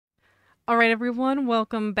All right, everyone,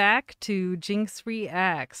 welcome back to GINX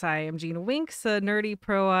Reacts. I am Gina Winks, a nerdy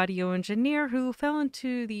pro audio engineer who fell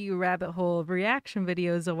into the rabbit hole of reaction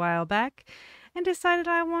videos a while back and decided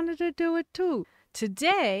I wanted to do it too.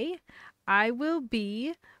 Today, I will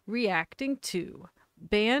be reacting to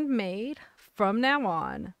BAND-MAID From Now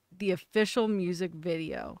On, the official music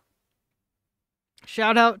video.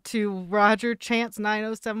 Shout out to Roger Chance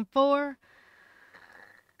 9074.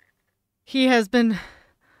 He has been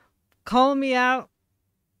calling me out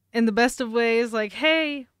in the best of ways, like,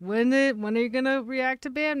 hey, when are you gonna react to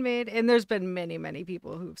BAND-MAID? And there's been many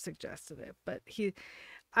people who've suggested it, but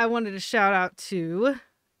I wanted to shout out to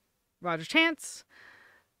Roger Chance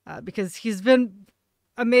because he's been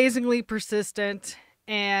amazingly persistent,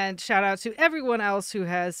 and shout out to everyone else who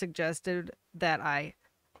has suggested that I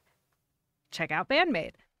check out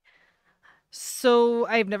BAND-MAID. So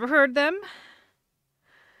I've never heard them,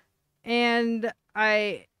 and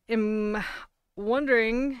I am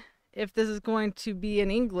wondering if this is going to be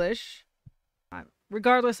in English.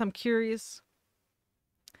 Regardless, I'm curious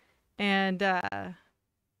and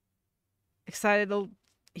excited to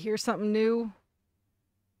hear something new.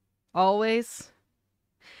 Always.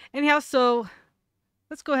 Anyhow, so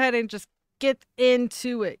let's go ahead and just get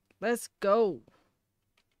into it. Let's go.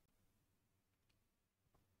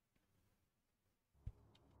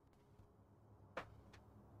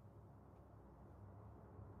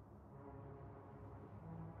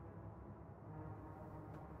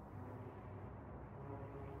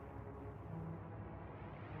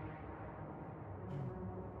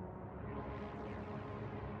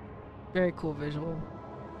 Very cool visual.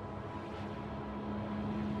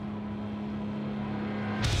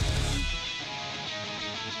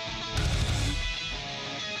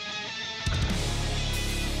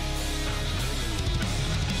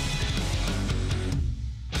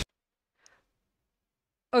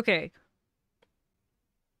 Okay.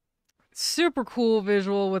 Super cool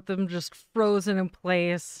visual with them just frozen in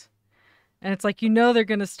place. And it's like, you know, they're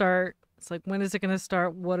going to start. It's like, when is it going to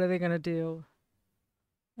start? What are they going to do?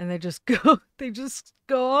 And they just go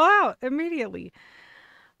out immediately.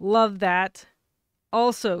 Love that.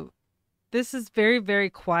 Also, this is very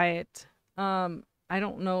quiet. I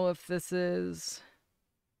don't know if this is,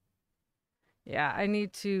 yeah, I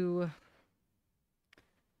need to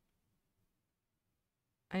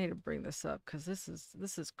bring this up because this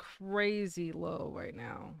is crazy low right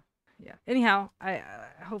now. Yeah. Anyhow, I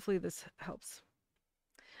hopefully this helps.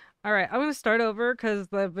 All right, I'm going to start over because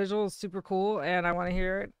the visual is super cool and I want to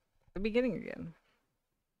hear it at the beginning again.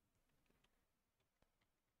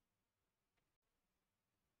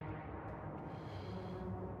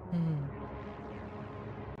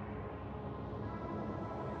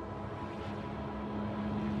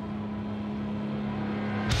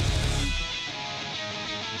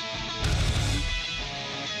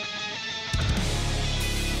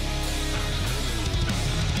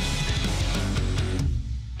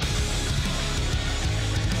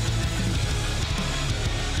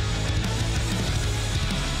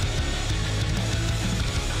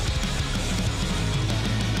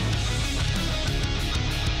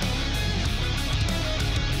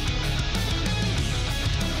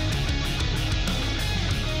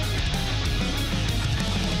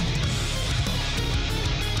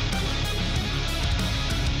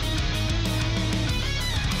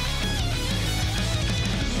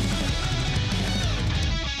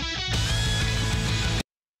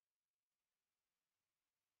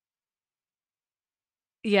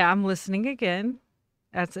 Yeah, I'm listening again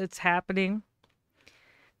as it's happening.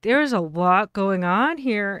 There's a lot going on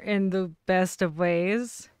here in the best of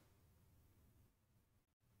ways.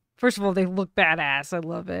 First of all, they look badass. I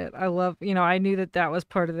love it. I love, I knew that was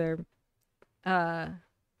part of their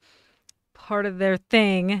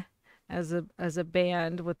thing as a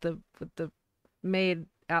band with the maid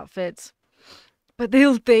outfits. But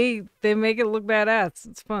they make it look badass.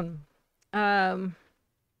 It's fun.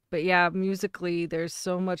 But yeah, musically, there's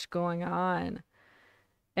so much going on.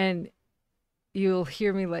 And you'll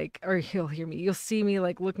see me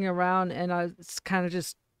like looking around, and I was kind of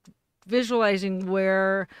just visualizing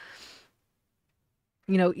where,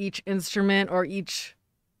 each instrument or each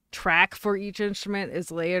track for each instrument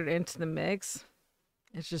is layered into the mix.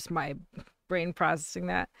 It's just my brain processing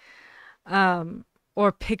that.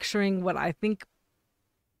 Or picturing what I think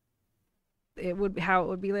how it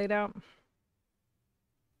would be laid out.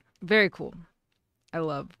 Very cool. I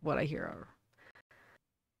love what I hear.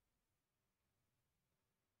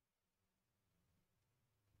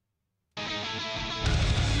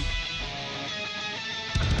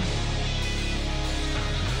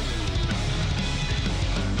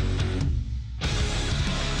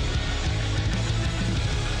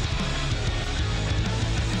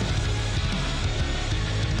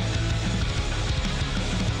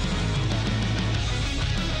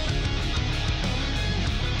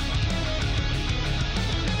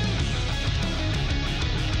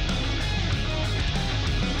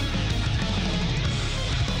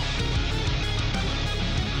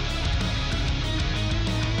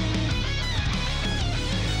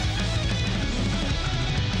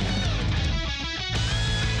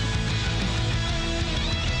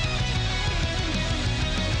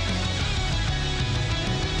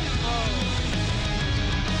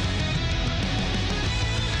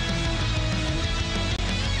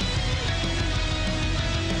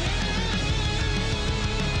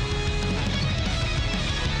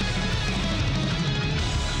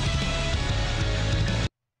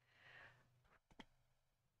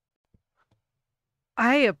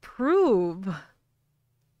 I approve.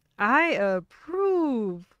 I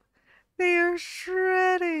approve. They are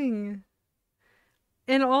shredding.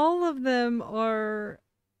 And all of them are,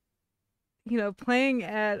 playing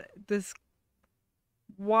at this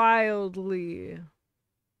wildly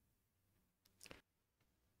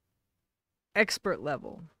expert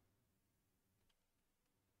level.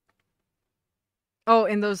 Oh,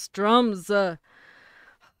 and those drums.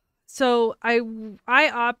 So I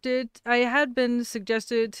opted. I had been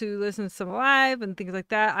suggested to listen to some live and things like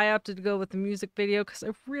that. I opted to go with the music video because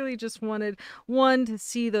I really just wanted, one, to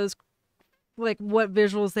see those, like, what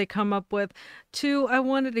visuals they come up with. Two, I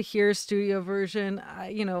wanted to hear a studio version.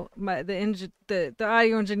 The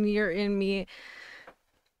audio engineer in me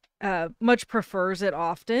much prefers it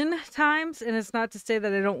oftentimes, and it's not to say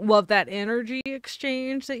that I don't love that energy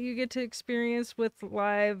exchange that you get to experience with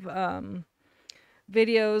live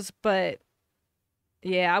videos, but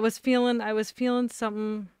yeah, I was feeling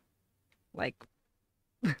something like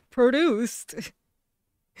produced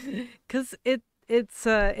because it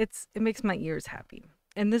makes my ears happy,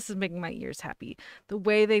 and this is making my ears happy. The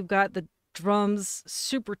way they've got the drums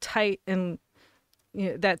super tight and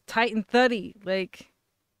that tight and thuddy, like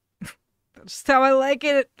that's how I like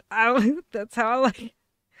it. That's how I like it.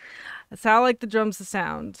 That's how I like the drums to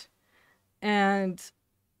sound. And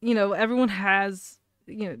everyone has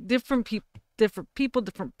different people,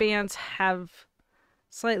 different bands have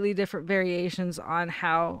slightly different variations on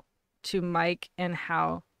how to mic and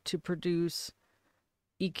how to produce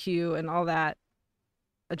EQ and all that,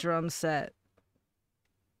 a drum set.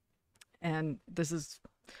 And this is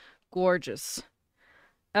gorgeous.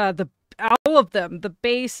 The all of them, the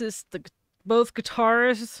bassist, both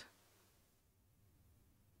guitarists.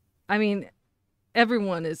 I mean,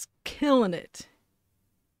 everyone is killing it.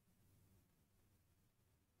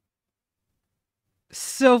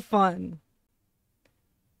 So fun.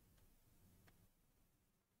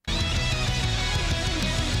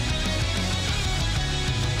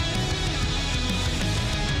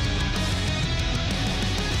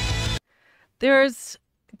 There's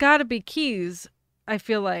gotta be keys, I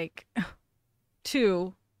feel like,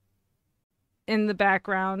 two in the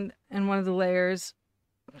background and one of the layers.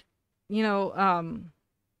 Call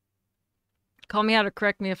me out or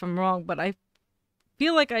correct me if I'm wrong, but I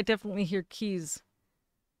feel like I definitely hear keys.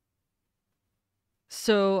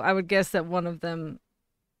 So I would guess that one of them,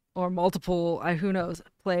 or multiple, who knows,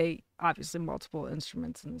 play obviously multiple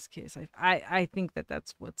instruments in this case. I think that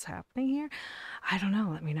that's what's happening here. I don't know.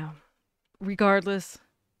 Let me know. Regardless,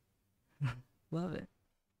 love it.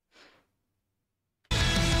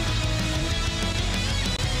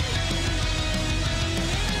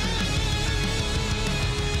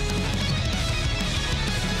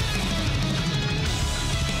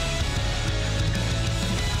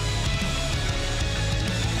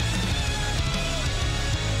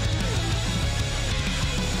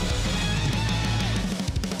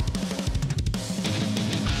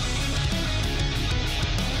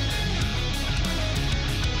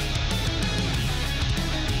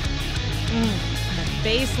 The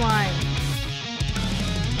bass line.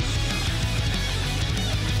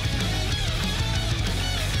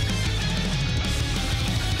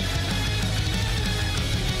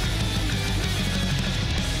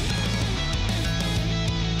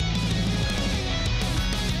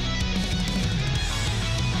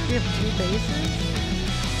 We have two basses?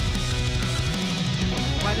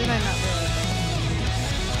 Why did I not realize that?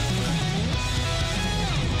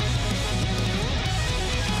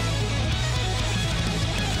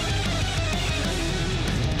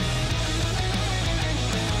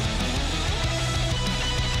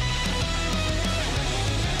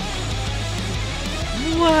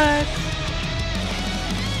 What?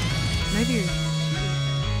 Maybe.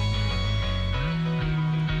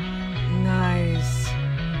 Nice.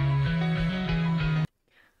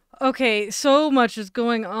 Okay, so much is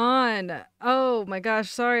going on. Oh my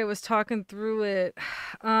gosh, sorry, I was talking through it.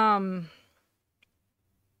 I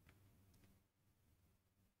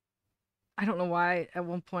don't know why at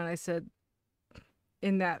one point I said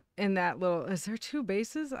in that little, is there two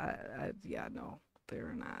basses? Yeah, no,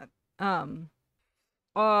 they're not.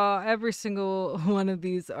 Every single one of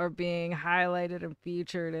these are being highlighted and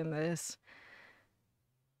featured in this.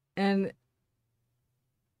 And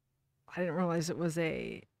I didn't realize it was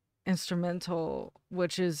a instrumental,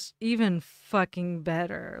 which is even fucking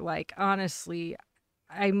better. Like, honestly,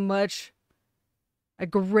 I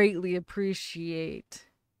greatly appreciate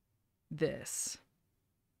this.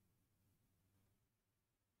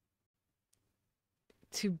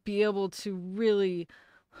 To be able to really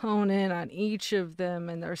hone in on each of them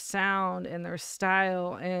and their sound and their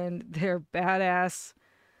style and their badass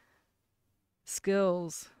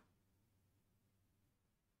skills.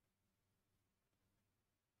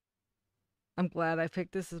 I'm glad I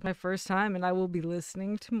picked this as my first time, and I will be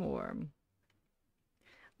listening to more.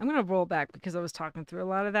 I'm going to roll back because I was talking through a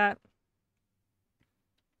lot of that.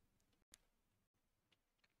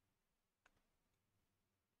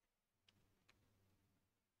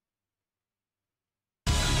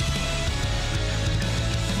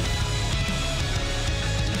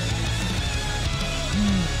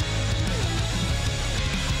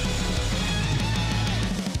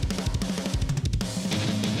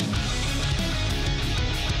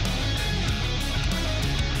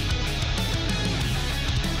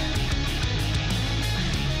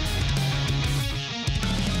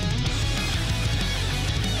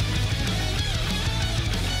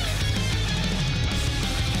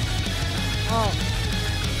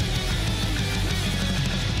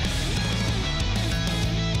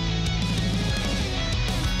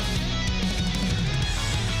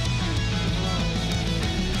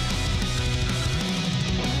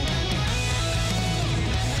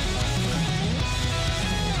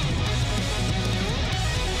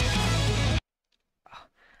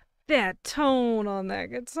 That tone on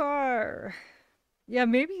that guitar. Yeah,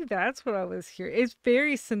 maybe that's what I was hearing. It's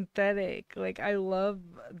very synthetic. Like, I love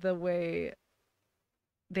the way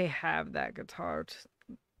they have that guitar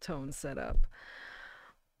tone set up.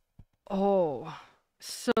 Oh,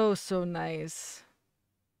 so nice.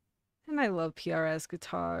 And I love PRS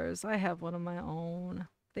guitars. I have one of my own.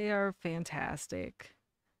 They are fantastic.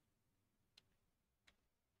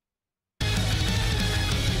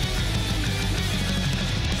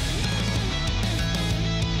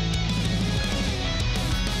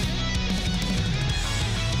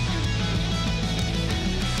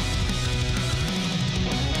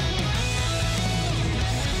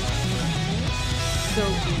 So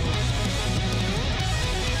cool.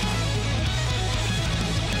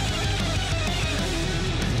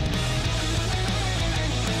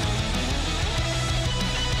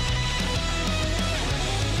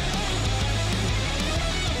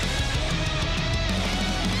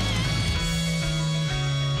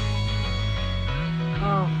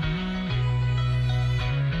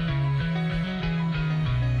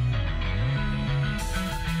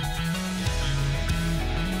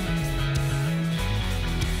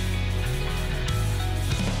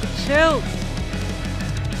 Chills.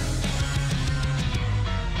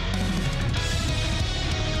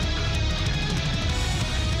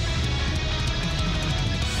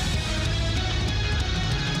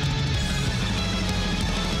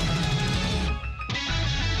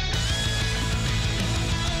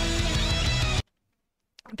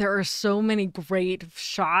 There are so many great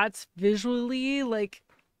shots visually, like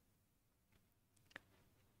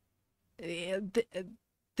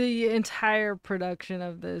the entire production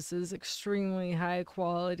of this is extremely high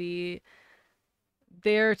quality.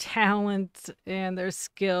 Their talent and their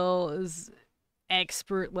skill is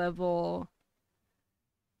expert level.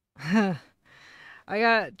 I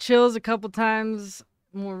got chills a couple times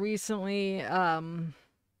more recently, in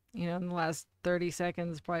the last 30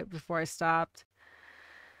 seconds right before I stopped.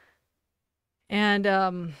 And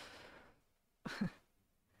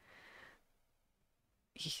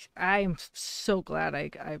I am so glad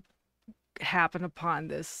I happened upon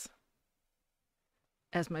this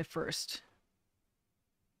as my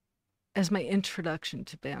introduction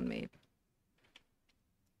to BAND-MAID.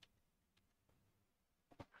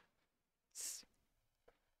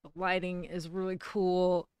 The lighting is really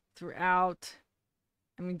cool throughout.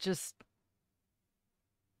 I mean, just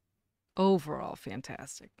overall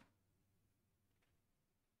fantastic.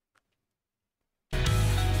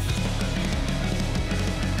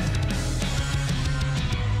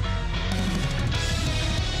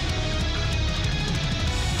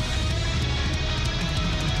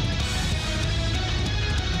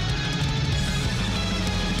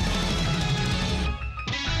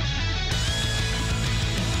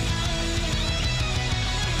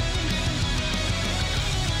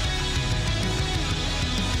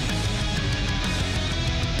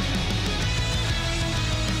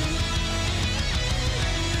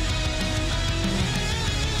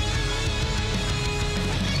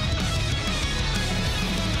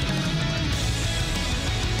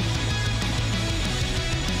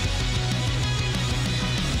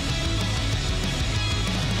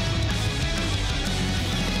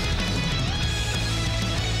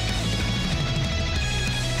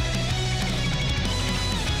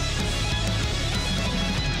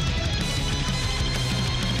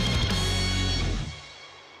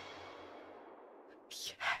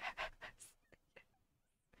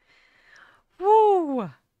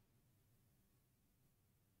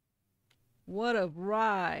 What a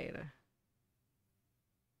ride.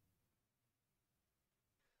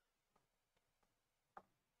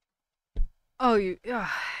 Oh,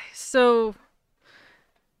 so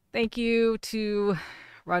thank you to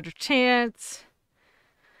Roger Chance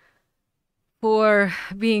for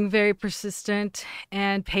being very persistent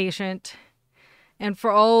and patient, and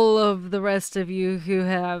for all of the rest of you who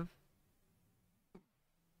have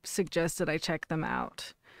suggested I check them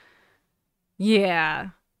out. Yeah.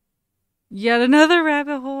 Yet another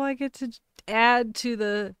rabbit hole I get to add to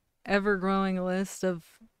the ever-growing list of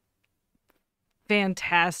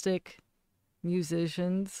fantastic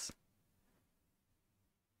musicians.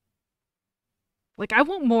 Like, I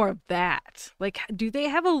want more of that. Like, do they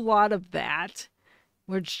have a lot of that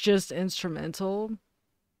where it's just instrumental?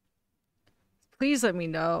 Please let me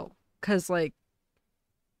know. Because, like,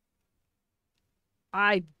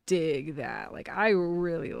 I dig that. Like, I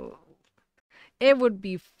really. It would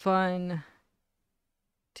be fun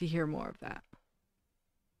to hear more of that.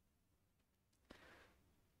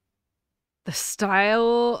 The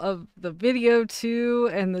style of the video, too,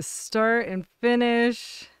 and the start and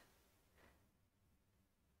finish.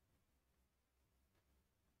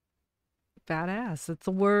 Badass. It's the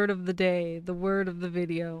word of the day, the word of the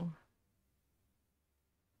video.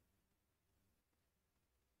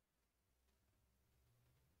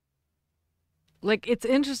 Like, it's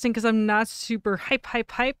interesting because I'm not super hype,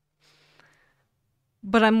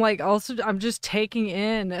 but I'm like also, I'm just taking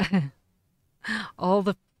in all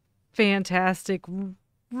the fantastic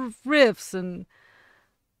riffs, and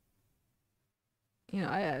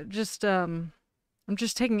I just I'm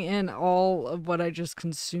just taking in all of what I just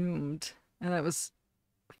consumed, and that was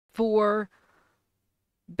 4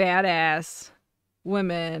 badass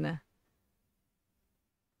women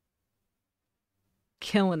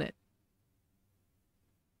killing it.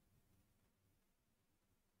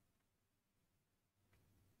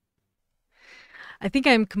 I think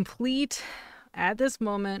I'm complete at this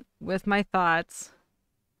moment with my thoughts.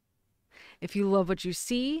 If you love what you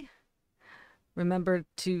see, remember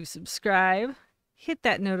to subscribe, hit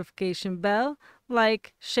that notification bell,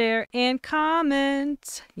 like, share, and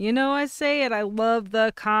comment. You know I say it, I love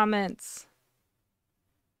the comments.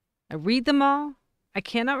 I read them all. I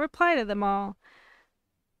cannot reply to them all.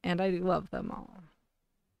 And I love them all.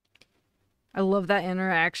 I love that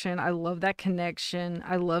interaction. I love that connection.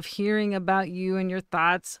 I love hearing about you and your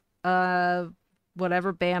thoughts of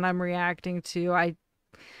whatever band I'm reacting to. I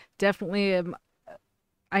definitely am.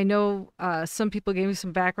 I know some people gave me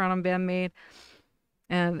some background on BAND-MAID,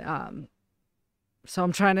 and so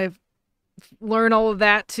I'm trying to learn all of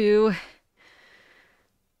that too.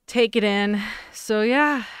 Take it in. So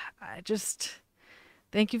yeah, I just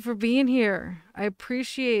thank you for being here. I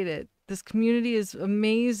appreciate it. This community is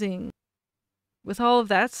amazing. With all of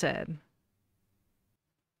that said,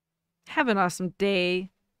 have an awesome day,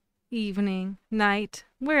 evening, night,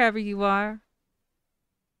 wherever you are.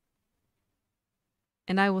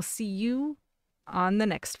 And I will see you on the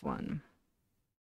next one.